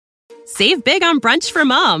Save big on brunch for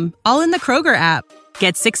mom, all in the Kroger app.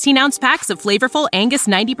 Get 16-ounce packs of flavorful Angus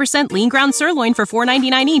 90% lean ground sirloin for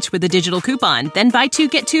 $4.99 each with a digital coupon. Then buy 2,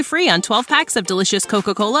 get 2 free on 12 packs of delicious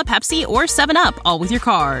Coca-Cola, Pepsi, or 7-Up, all with your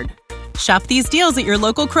card. Shop these deals at your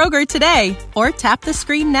local Kroger today, or tap the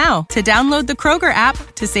screen now to download the Kroger app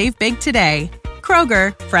to save big today.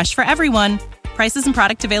 Kroger, fresh for everyone. Prices and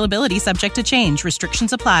product availability subject to change.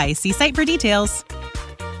 Restrictions apply. See site for details.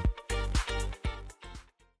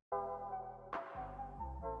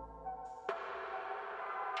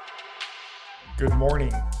 Good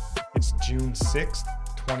morning. It's June 6th,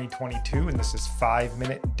 2022, and this is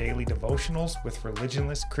 5-Minute Daily Devotionals with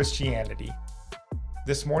Religionless Christianity.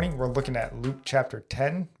 This morning, we're looking at Luke chapter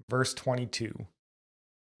 10, verse 22.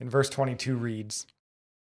 And verse 22 reads,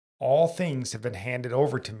 "All things have been handed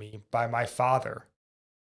over to me by my Father,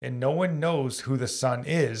 and no one knows who the Son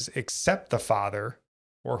is except the Father,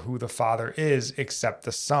 or who the Father is except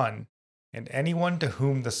the Son, and anyone to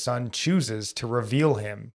whom the Son chooses to reveal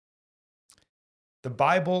him." The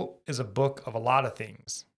Bible is a book of a lot of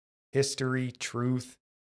things: history, truth,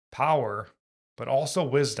 power, but also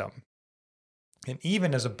wisdom. And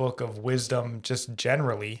even as a book of wisdom, just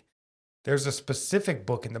generally, there's a specific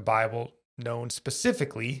book in the Bible known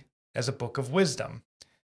specifically as a book of wisdom,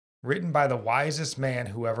 written by the wisest man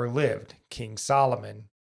who ever lived, King Solomon.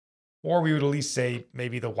 Or we would at least say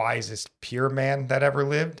maybe the wisest pure man that ever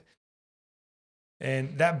lived.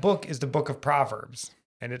 And that book is the book of Proverbs.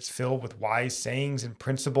 And it's filled with wise sayings and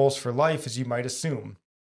principles for life, as you might assume.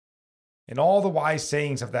 And all the wise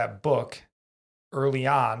sayings of that book, early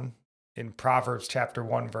on in Proverbs chapter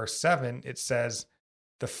 1, verse 7, it says,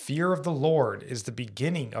 "The fear of the Lord is the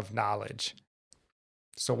beginning of knowledge."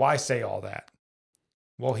 So why say all that?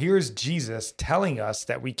 Well, here's Jesus telling us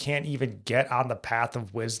that we can't even get on the path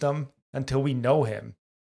of wisdom until we know him.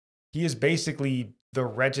 He is basically the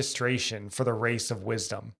registration for the race of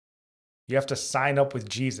wisdom. You have to sign up with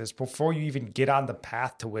Jesus before you even get on the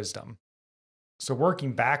path to wisdom. So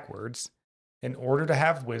working backwards, in order to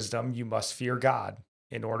have wisdom, you must fear God.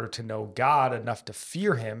 In order to know God enough to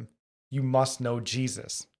fear him, you must know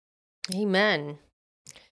Jesus. Amen.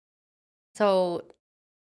 So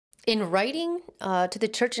in writing to the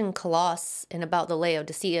church in Colossus and about the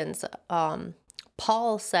Laodiceans,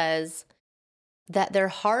 Paul says that their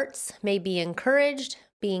hearts may be encouraged,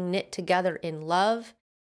 being knit together in love,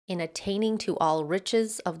 in attaining to all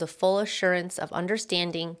riches of the full assurance of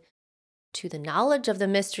understanding, to the knowledge of the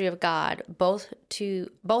mystery of God, both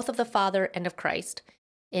of the Father and of Christ,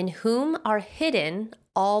 in whom are hidden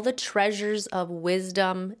all the treasures of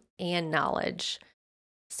wisdom and knowledge.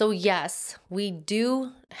 So yes, we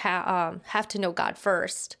do have to know God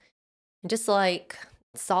first. And just like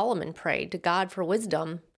Solomon prayed to God for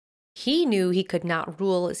wisdom, he knew he could not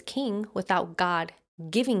rule as king without God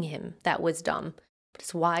giving him that wisdom. But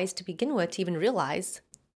it's wise to begin with to even realize,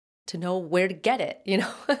 to know where to get it, Yeah,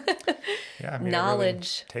 I mean,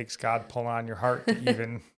 knowledge. It really takes God pulling on your heart to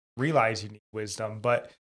even realize you need wisdom. But,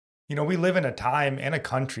 we live in a time and a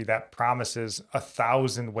country that promises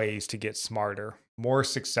 1,000 ways to get smarter, more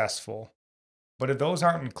successful. But if those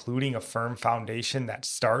aren't including a firm foundation that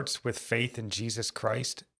starts with faith in Jesus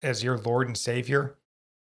Christ as your Lord and Savior,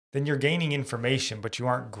 then you're gaining information, but you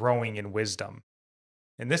aren't growing in wisdom.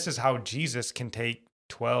 And this is how Jesus can take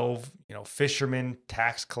 12, fishermen,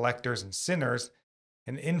 tax collectors, and sinners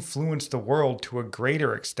and influence the world to a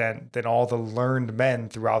greater extent than all the learned men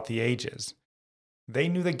throughout the ages. They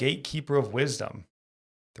knew the gatekeeper of wisdom.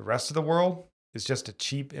 The rest of the world is just a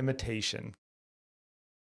cheap imitation.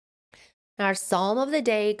 Our psalm of the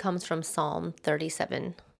day comes from Psalm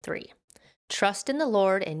 37:3. Trust in the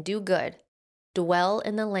Lord and do good. Dwell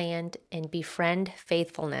in the land and befriend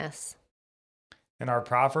faithfulness. And our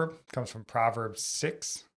proverb comes from Proverbs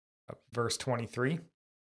 6, verse 23.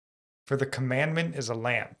 "For the commandment is a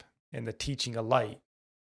lamp, and the teaching a light,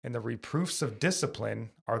 and the reproofs of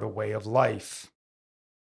discipline are the way of life."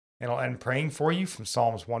 And I'll end praying for you from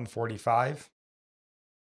Psalms 145.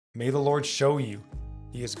 "May the Lord show you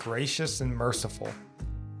he is gracious and merciful,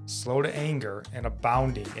 slow to anger and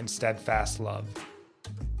abounding in steadfast love,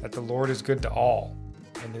 that the Lord is good to all,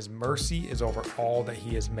 and his mercy is over all that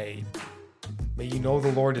he has made. May you know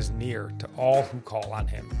the Lord is near to all who call on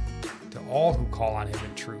him, to all who call on him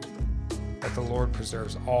in truth, that the Lord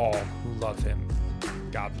preserves all who love him."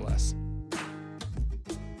 God bless.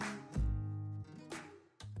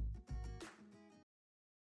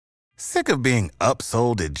 Sick of being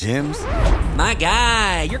upsold at gyms? My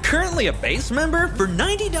guy, you're currently a base member? For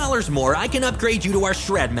 $90 more, I can upgrade you to our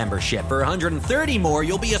Shred membership. For $130 more,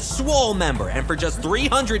 you'll be a Swole member. And for just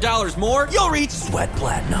 $300 more, you'll reach Sweat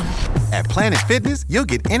Platinum. At Planet Fitness, you'll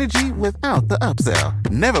get energy without the upsell.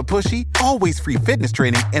 Never pushy, always free fitness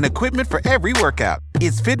training and equipment for every workout.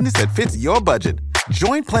 It's fitness that fits your budget.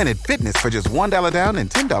 Join Planet Fitness for just $1 down and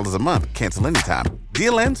 $10 a month. Cancel anytime.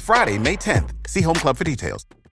 Deal ends Friday, May 10th. See Home Club for details.